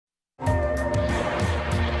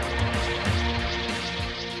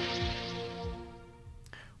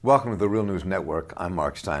Welcome to the Real News Network. I'm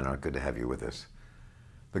Mark Steiner. Good to have you with us.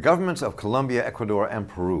 The governments of Colombia, Ecuador, and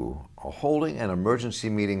Peru are holding an emergency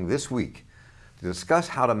meeting this week to discuss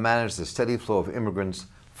how to manage the steady flow of immigrants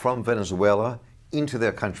from Venezuela into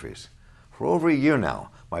their countries. For over a year now,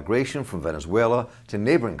 migration from Venezuela to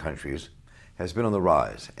neighboring countries has been on the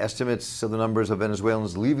rise. Estimates of the numbers of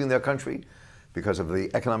Venezuelans leaving their country because of the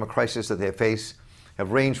economic crisis that they face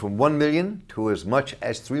have ranged from 1 million to as much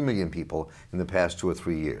as 3 million people in the past 2 or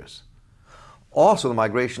 3 years. Also, the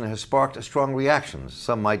migration has sparked strong reactions,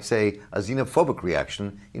 some might say a xenophobic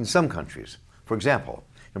reaction in some countries. For example,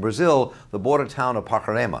 in Brazil, the border town of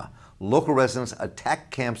Pacarema, local residents attacked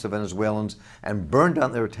camps of Venezuelans and burned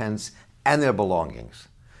down their tents and their belongings.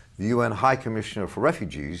 The UN High Commissioner for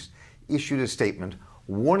Refugees issued a statement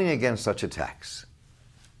warning against such attacks.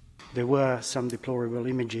 There were some deplorable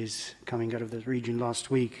images coming out of that region last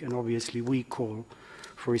week, and obviously we call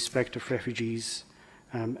for respect of refugees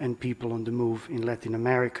and people on the move in Latin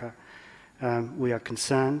America. We are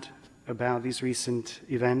concerned about these recent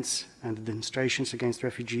events and the demonstrations against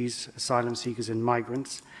refugees, asylum seekers and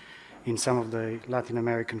migrants in some of the Latin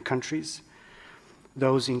American countries.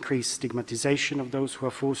 Those increase stigmatization of those who are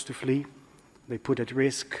forced to flee. They put at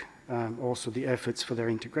risk also the efforts for their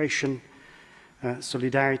integration.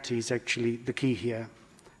 Solidarity is actually the key here.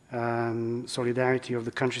 Solidarity of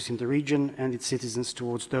the countries in the region and its citizens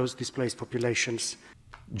towards those displaced populations.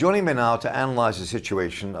 Joining me now to analyze the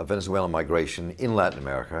situation of Venezuelan migration in Latin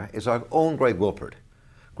America is our own Greg Wilpert.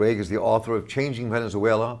 Greg is the author of Changing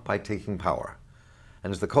Venezuela by Taking Power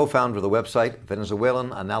and is the co-founder of the website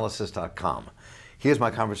VenezuelanAnalysis.com. Here's my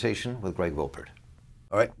conversation with Greg Wilpert.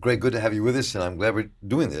 All right, Greg, good to have you with us, and I'm glad we're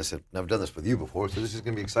doing this. I've never done this with you before, so this is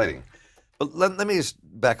going to be exciting. But let me just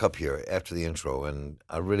back up here after the intro, and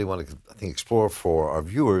I really want to, explore for our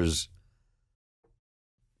viewers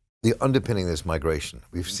the underpinning of this migration.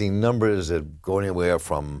 We've seen numbers that go anywhere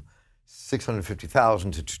from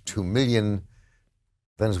 650,000 to 2 million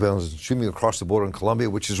Venezuelans streaming across the border in Colombia,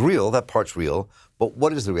 which is real, that part's real, but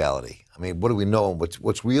what is the reality? I mean, what do we know,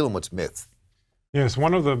 what's real and what's myth? Yes,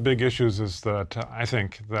 one of the big issues is that I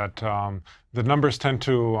think that the numbers tend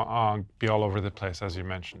to be all over the place, as you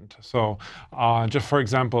mentioned. So just for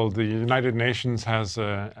example, the United Nations has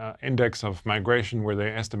an index of migration where they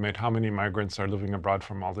estimate how many migrants are living abroad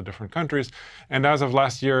from all the different countries. And as of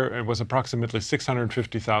last year, it was approximately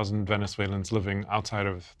 650,000 Venezuelans living outside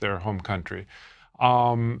of their home country.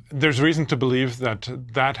 There's reason to believe that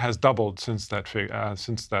that has doubled since that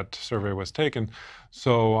survey was taken.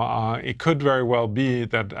 So it could very well be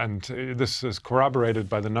that, and this is corroborated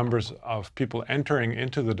by the numbers of people entering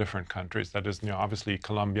into the different countries. That is, obviously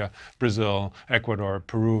Colombia, Brazil, Ecuador,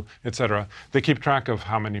 Peru, etc. They keep track of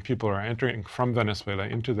how many people are entering from Venezuela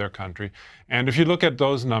into their country. And if you look at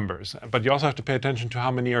those numbers, but you also have to pay attention to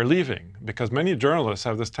how many are leaving, because many journalists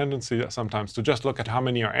have this tendency sometimes to just look at how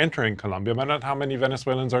many are entering Colombia, but not how many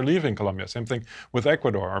Venezuelans are leaving Colombia. Same thing with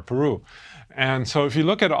Ecuador or Peru. And so if you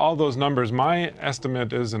look at all those numbers, my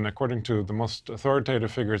estimate is, and according to the most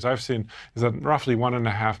authoritative figures I've seen, is that roughly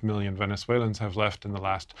 1.5 million Venezuelans have left in the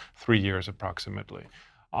last 3 years approximately.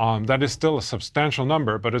 That is still a substantial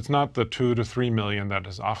number, but it's not the 2 to 3 million that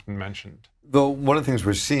is often mentioned. Though one of the things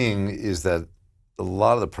we're seeing is that a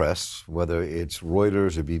lot of the press, whether it's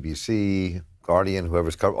Reuters or BBC, Guardian,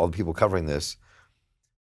 whoever's all the people covering this,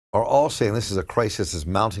 are all saying this is a crisis that's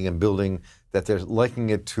mounting and building, that they're likening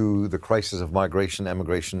it to the crisis of migration,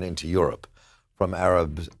 emigration into Europe from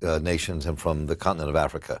Arab nations and from the continent of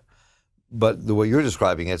Africa. But the way you're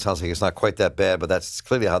describing it, it sounds like it's not quite that bad, but that's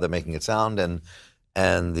clearly how they're making it sound.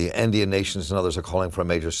 And the Andean nations and others are calling for a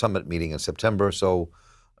major summit meeting in September. So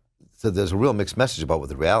there's a real mixed message about what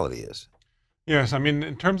the reality is. Yes, I mean,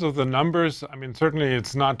 in terms of the numbers, I mean, certainly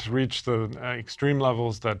it's not reached the extreme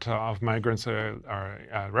levels that of migrants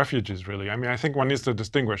are refugees, really. I mean, I think one needs to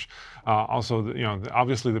distinguish also,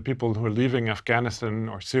 obviously the people who are leaving Afghanistan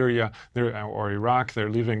or Syria or Iraq,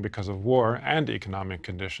 they're leaving because of war and economic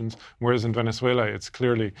conditions, whereas in Venezuela, it's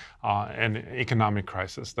clearly an economic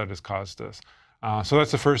crisis that has caused this. So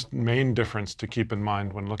that's the first main difference to keep in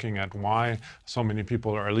mind when looking at why so many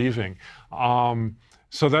people are leaving.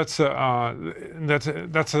 So that's a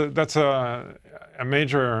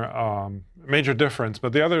major difference.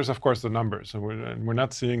 But the other is, of course, the numbers. So we're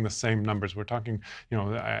not seeing the same numbers. We're talking,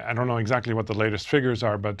 I don't know exactly what the latest figures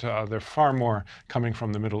are, but there are far more coming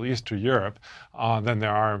from the Middle East to Europe than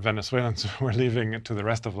there are Venezuelans who are leaving to the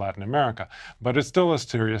rest of Latin America. But it's still a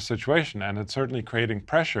serious situation, and it's certainly creating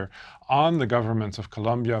pressure on the governments of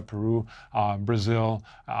Colombia, Peru, Brazil,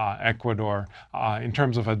 Ecuador, in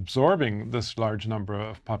terms of absorbing this large number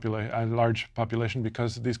of large population,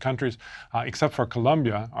 because these countries, except for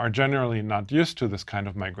Colombia, are generally not used to this kind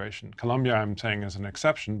of migration. Colombia, I'm saying, is an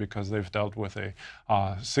exception because they've dealt with a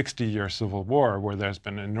 60-year civil war where there's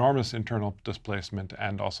been enormous internal displacement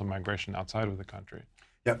and also migration outside of the country.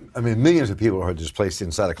 Yeah, I mean, millions of people are displaced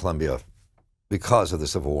inside of Colombia because of the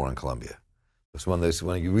civil war in Colombia. So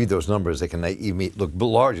when you read those numbers, they can even look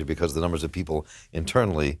larger because of the numbers of people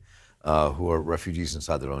internally who are refugees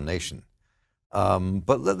inside their own nation.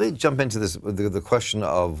 But let me jump into this, the question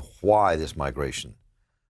of why this migration.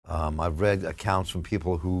 I've read accounts from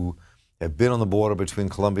people who have been on the border between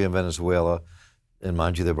Colombia and Venezuela, and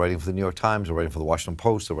mind you, they're writing for the New York Times, they're writing for the Washington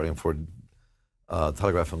Post, they're writing for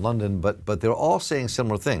Telegraph in London, but they're all saying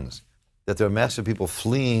similar things, that there are massive people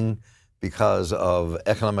fleeing because of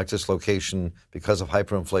economic dislocation, because of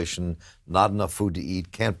hyperinflation, not enough food to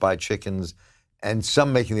eat, can't buy chickens, and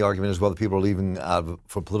some making the argument as well that people are leaving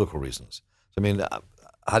for political reasons. So, I mean,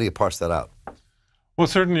 how do you parse that out? Well,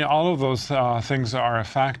 certainly all of those things are a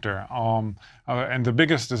factor. And the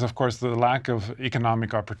biggest is, of course, the lack of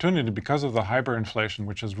economic opportunity because of the hyperinflation,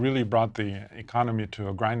 which has really brought the economy to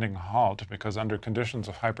a grinding halt, because under conditions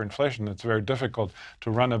of hyperinflation, it's very difficult to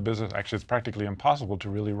run a business. Actually, it's practically impossible to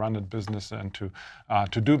really run a business and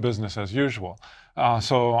to do business as usual.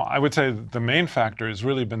 So I would say the main factor has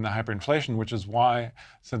really been the hyperinflation, which is why,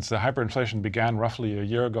 since the hyperinflation began roughly a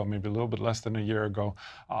year ago, maybe a little bit less than a year ago,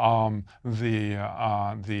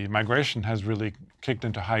 the migration has really kicked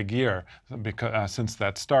into high gear because, since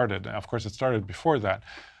that started. Of course, it started before that.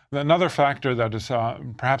 Another factor that is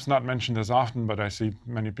perhaps not mentioned as often, but I see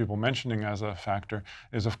many people mentioning as a factor,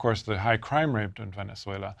 is of course the high crime rate in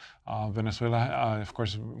Venezuela. Venezuela, of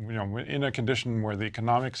course, in a condition where the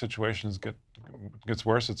economic situation gets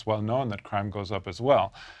worse, it's well known that crime goes up as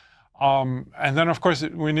well. And then, of course,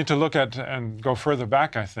 we need to look at, and go further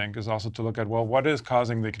back, I think, is also to look at, well, what is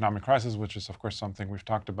causing the economic crisis, which is, of course, something we've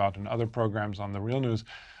talked about in other programs on the Real News.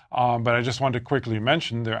 But I just want to quickly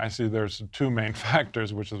mention, I see there's two main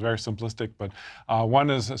factors, which is very simplistic, but one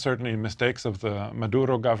is certainly mistakes of the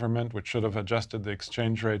Maduro government, which should have adjusted the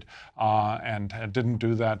exchange rate and didn't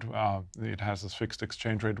do that. It has this fixed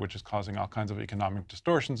exchange rate, which is causing all kinds of economic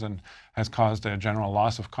distortions and has caused a general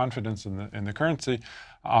loss of confidence in the currency,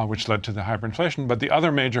 which led to the hyperinflation. But the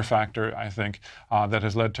other major factor, I think, that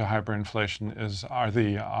has led to hyperinflation are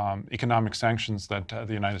the economic sanctions that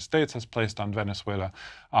the United States has placed on Venezuela,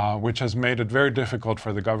 which has made it very difficult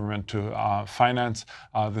for the government to finance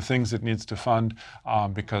the things it needs to fund,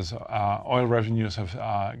 because oil revenues have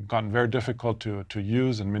gotten very difficult to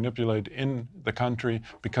use and manipulate in the country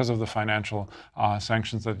because of the financial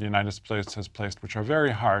sanctions that the United States has placed, which are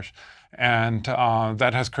very harsh. And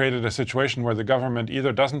that has created a situation where the government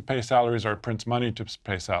either doesn't pay salaries or prints money to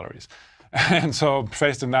pay salaries. And so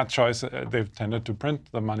faced in that choice, they've tended to print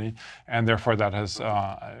the money, and therefore that has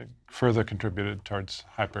further contributed towards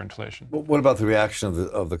hyperinflation. What about the reaction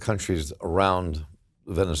of the countries around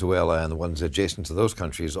Venezuela and the ones adjacent to those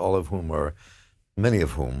countries, many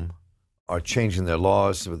of whom are changing their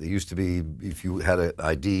laws? They used to be, if you had an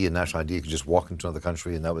ID, a national ID, you could just walk into another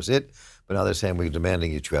country and that was it. But now they're saying we're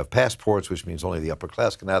demanding that you have passports, which means only the upper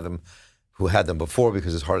class can have them, who had them before,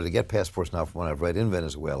 because it's harder to get passports now from what I've read in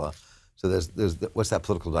Venezuela. So what's that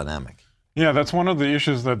political dynamic? Yeah, that's one of the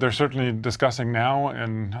issues that they're certainly discussing now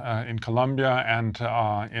in Colombia and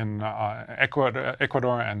in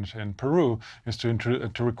Ecuador and in Peru, is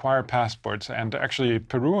to require passports. And actually,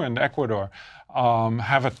 Peru and Ecuador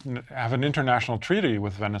have an international treaty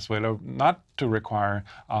with Venezuela not to require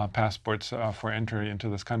passports for entry into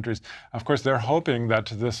these countries. Of course, they're hoping that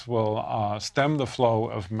this will stem the flow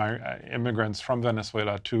of immigrants from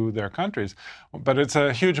Venezuela to their countries. But it's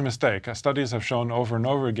a huge mistake. Studies have shown over and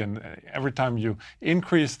over again, every time you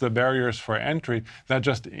increase the barriers for entry, that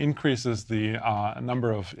just increases the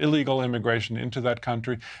number of illegal immigration into that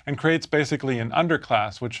country and creates basically an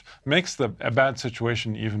underclass, which makes a bad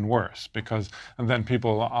situation even worse, because then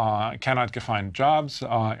people cannot find jobs,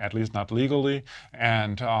 at least not legally,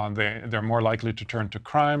 and they're more likely to turn to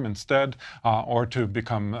crime instead, or to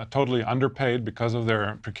become totally underpaid because of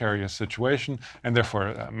their precarious situation, and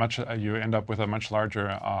therefore you end up with a much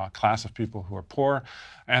larger class of people who are poor.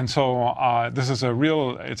 And so this is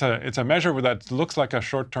it's a measure that looks like a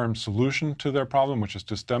short-term solution to their problem, which is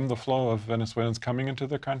to stem the flow of Venezuelans coming into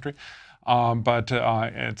the country. but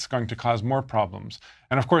it's going to cause more problems.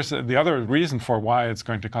 And of course, the other reason for why it's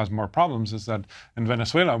going to cause more problems is that in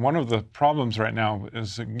Venezuela, one of the problems right now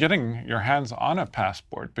is getting your hands on a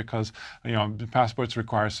passport, because passports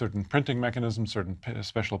require certain printing mechanisms, certain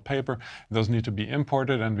special paper. Those need to be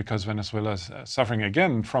imported, and because Venezuela is suffering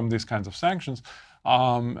again from these kinds of sanctions,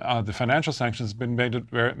 the financial sanctions have made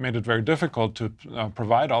it very difficult to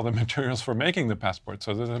provide all the materials for making the passport.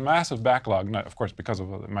 So there's a massive backlog, of course, because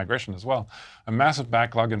of migration as well, a massive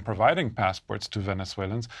backlog in providing passports to Venezuelans.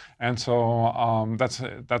 And so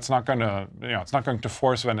that's not going to, it's not going to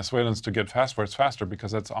force Venezuelans to get passports faster,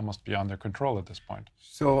 because that's almost beyond their control at this point.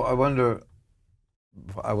 So I wonder,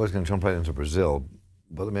 I was going to jump right into Brazil,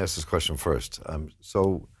 but let me ask this question first.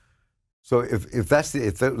 So if those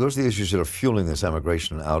are the issues that are fueling this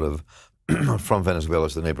emigration out of from Venezuela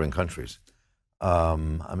to the neighboring countries, I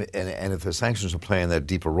mean, and if the sanctions are playing that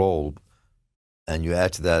deeper role, and you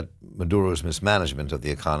add to that Maduro's mismanagement of the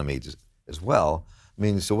economy as well, I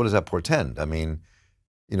mean, so what does that portend? I mean,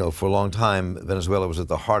 for a long time, Venezuela was at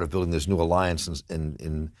the heart of building this new alliance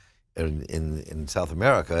in South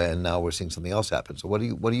America, and now we're seeing something else happen. So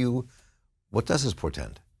what does this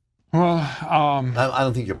portend? Well, I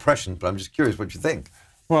don't think you're prescient, but I'm just curious what you think.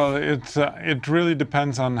 Well, it really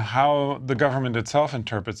depends on how the government itself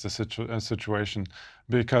interprets the situation,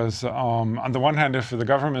 because on the one hand, if the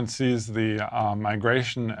government sees the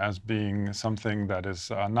migration as being something that is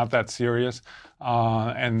not that serious,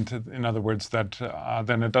 and in other words, that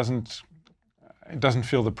then it doesn't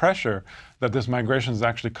feel the pressure that this migration is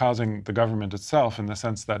actually causing the government itself, in the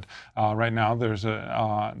sense that right now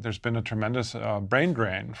there's been a tremendous brain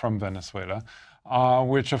drain from Venezuela,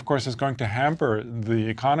 which of course is going to hamper the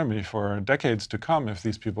economy for decades to come if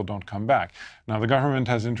these people don't come back. Now, the government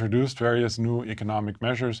has introduced various new economic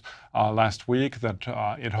measures last week that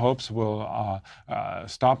it hopes will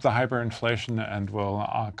stop the hyperinflation and will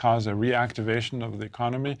cause a reactivation of the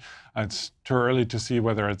economy. It's too early to see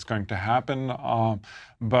whether it's going to happen,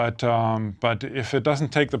 but if it doesn't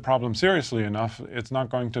take the problem seriously enough, it's not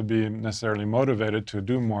going to be necessarily motivated to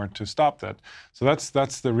do more to stop that. So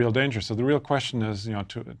that's the real danger. So the real question is,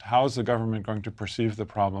 how is the government going to perceive the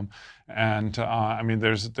problem? And I mean,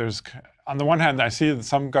 there's on the one hand, I see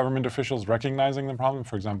some government officials recognizing the problem.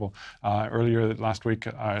 For example, late last week,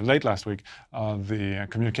 the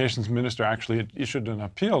communications minister actually issued an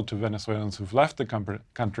appeal to Venezuelans who've left the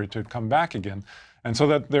country to come back again. And so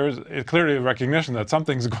that there's clearly a recognition that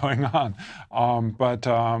something's going on. But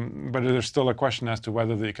there's still a question as to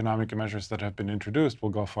whether the economic measures that have been introduced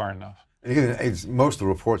will go far enough. Most of the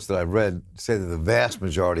reports that I've read say that the vast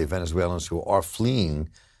majority of Venezuelans who are fleeing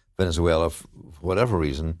Venezuela, for whatever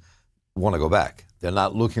reason, want to go back. They're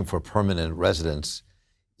not looking for permanent residence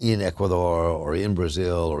in Ecuador or in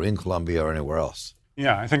Brazil or in Colombia or anywhere else.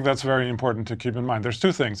 Yeah, I think that's very important to keep in mind. There's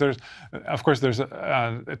two things. Of course, there's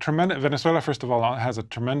a tremendous, Venezuela, first of all, has a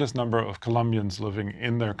tremendous number of Colombians living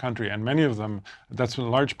in their country, and many of them, that's a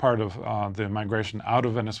large part of the migration out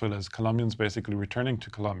of Venezuela, is Colombians basically returning to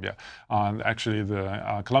Colombia. Actually,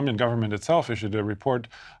 the Colombian government itself issued a report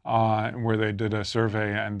where they did a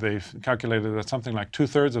survey, and they calculated that something like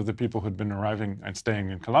 2/3 of the people who'd been arriving and staying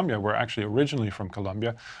in Colombia were actually originally from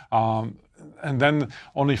Colombia. And then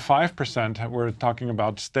only 5% were talking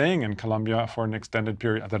about staying in Colombia for an extended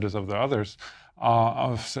period, that is of the others,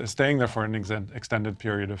 of staying there for an extended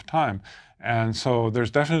period of time. And so there's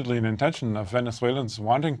definitely an intention of Venezuelans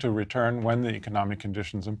wanting to return when the economic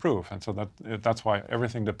conditions improve. And so that's why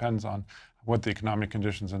everything depends on what the economic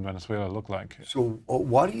conditions in Venezuela look like. So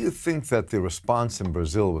why do you think that the response in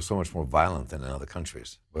Brazil was so much more violent than in other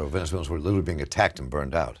countries, where Venezuelans were literally being attacked and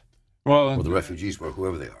burned out? Well, or the refugees were,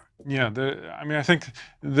 whoever they are. Yeah, I mean, I think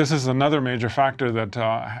this is another major factor that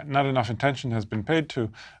not enough attention has been paid to,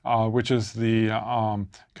 which is the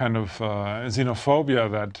kind of xenophobia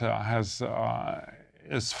that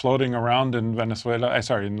is floating around in Venezuela,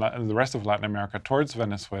 in the rest of Latin America towards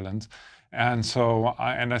Venezuelans. And so,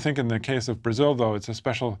 and I think in the case of Brazil, though, it's a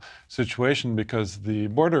special situation because the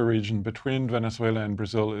border region between Venezuela and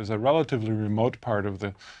Brazil is a relatively remote part of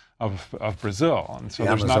Brazil, and so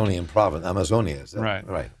the Amazonian province, Amazonia, is that?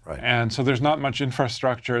 Right. And so there's not much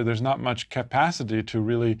infrastructure, there's not much capacity to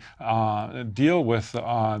really deal with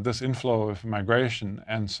this inflow of migration,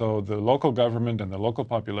 and so the local government and the local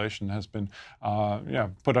population has been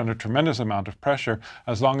put under tremendous amount of pressure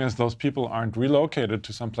as long as those people aren't relocated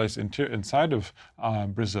to someplace inside of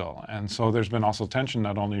Brazil. And so there's been also tension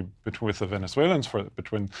not only with the Venezuelans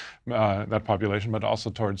between that population, but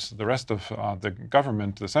also towards the rest of the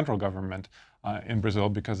government, the central government in Brazil,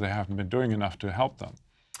 because they haven't been doing enough to help them.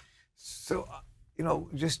 So, You know,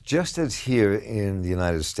 just as here in the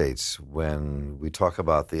United States, when we talk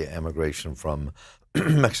about the emigration from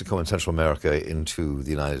Mexico and Central America into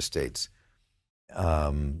the United States,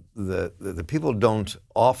 the people don't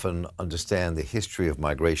often understand the history of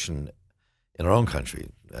migration in our own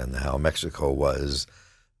country and how Mexico was,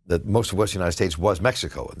 that most of Western United States was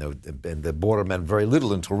Mexico, and the border meant very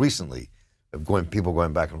little until recently, of people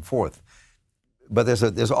going back and forth. But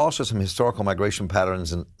there's also some historical migration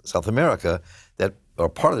patterns in South America that are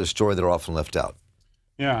part of the story that are often left out.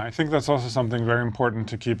 Yeah, I think that's also something very important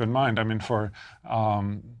to keep in mind. I mean, for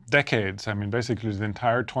decades, I mean, basically the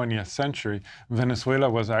entire 20th century, Venezuela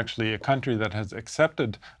was actually a country that has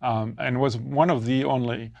accepted and was one of the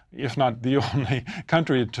only, if not the only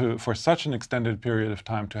country for such an extended period of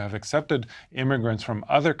time to have accepted immigrants from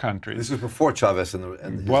other countries. This is before Chavez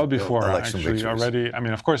and well before, actually, victories. already. I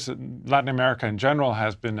mean, of course, Latin America in general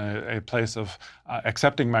has been a place of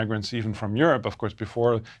accepting migrants even from Europe, of course,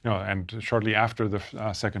 before, and shortly after the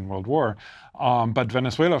Second World War. But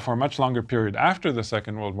Venezuela, for a much longer period after the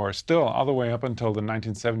Second World War, still all the way up until the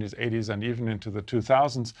 1970s, 80s, and even into the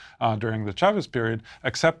 2000s during the Chavez period,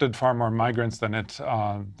 accepted far more migrants than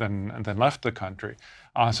left the country.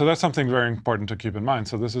 So that's something very important to keep in mind.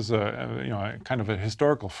 So this is a kind of a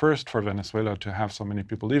historical first for Venezuela to have so many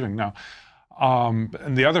people leaving now.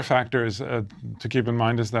 And the other factor is to keep in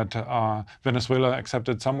mind is that Venezuela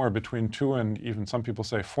accepted somewhere between 2 and even some people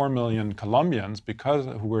say 4 million Colombians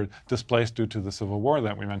who were displaced due to the civil war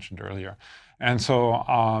that we mentioned earlier. And so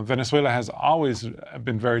Venezuela has always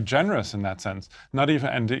been very generous in that sense.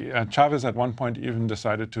 Chavez at one point even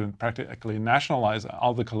decided to practically nationalize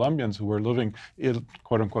all the Colombians who were living,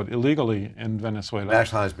 quote unquote, illegally in Venezuela.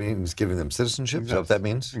 Nationalize means giving them citizenship? Is that what that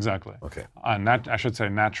means? Exactly. Okay. I should say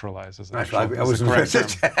naturalize is the correct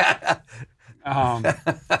term.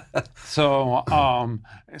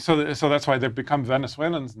 So that's why they've become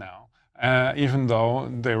Venezuelans now, even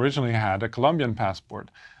though they originally had a Colombian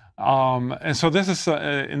passport. And so this is,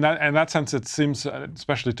 in that sense, it seems,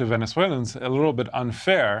 especially to Venezuelans, a little bit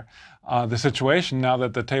unfair, the situation now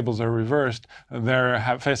that the tables are reversed. They're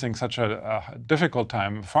facing such a difficult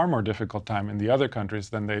time, far more difficult time in the other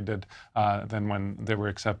countries than they did than when they were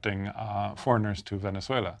accepting foreigners to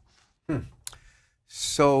Venezuela.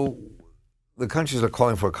 So the countries are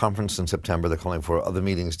calling for a conference in September. They're calling for other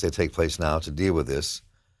meetings to take place now to deal with this.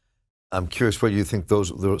 I'm curious where you think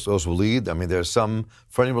those will lead. I mean, there's some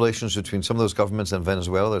friendly relations between some of those governments and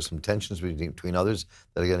Venezuela. There's some tensions between others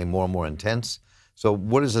that are getting more and more intense. So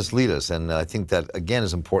where does this lead us? And I think that, again,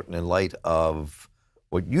 is important in light of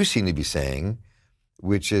what you seem to be saying,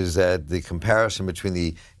 which is that the comparison between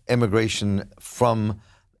the immigration from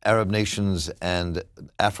Arab nations and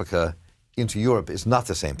Africa into Europe is not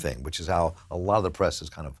the same thing, which is how a lot of the press is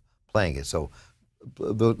kind of playing it. So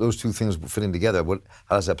those two things fitting together,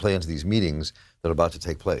 how does that play into these meetings that are about to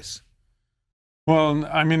take place? Well,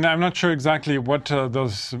 I mean, I'm not sure exactly what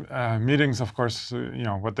those meetings, of course,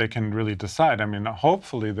 what they can really decide. I mean,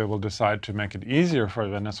 hopefully they will decide to make it easier for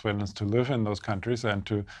Venezuelans to live in those countries and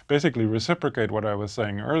to basically reciprocate what I was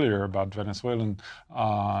saying earlier about Venezuelan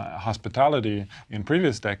hospitality in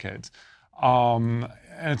previous decades.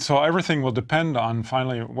 And so everything will depend on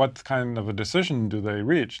finally what kind of a decision do they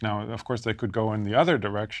reach. Now, of course, they could go in the other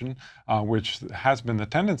direction, which has been the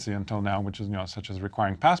tendency until now, which is, such as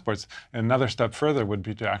requiring passports. Another step further would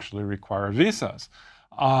be to actually require visas.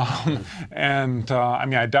 I mean,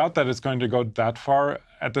 I doubt that it's going to go that far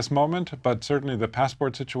at this moment, but certainly the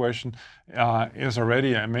passport situation is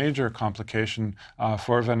already a major complication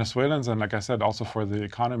for Venezuelans, and like I said, also for the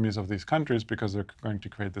economies of these countries, because they're going to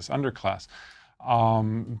create this underclass.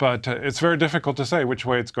 But it's very difficult to say which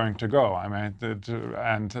way it's going to go. I mean,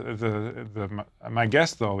 my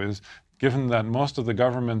guess, though, is given that most of the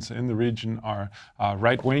governments in the region are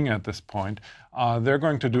right-wing at this point, they're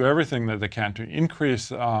going to do everything that they can to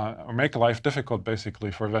increase or make life difficult, basically,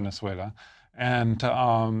 for Venezuela. And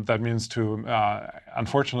that means to,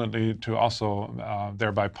 unfortunately, to also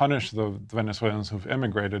thereby punish the Venezuelans who've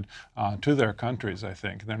immigrated to their countries, I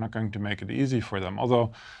think. They're not going to make it easy for them.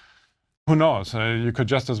 Although, who knows? You could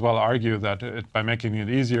just as well argue that by making it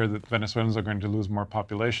easier, that Venezuelans are going to lose more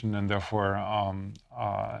population, and therefore,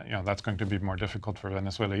 that's going to be more difficult for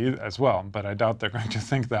Venezuela as well. But I doubt they're going to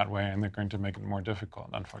think that way, and they're going to make it more difficult,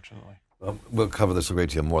 unfortunately. Well, we'll cover this a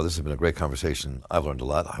great deal more. This has been a great conversation. I've learned a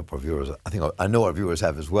lot. I hope our viewers, I know our viewers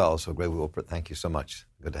have as well. So, Greg Wilpert, thank you so much.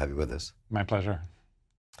 Good to have you with us. My pleasure.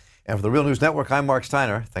 And for the Real News Network, I'm Mark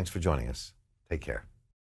Steiner. Thanks for joining us. Take care.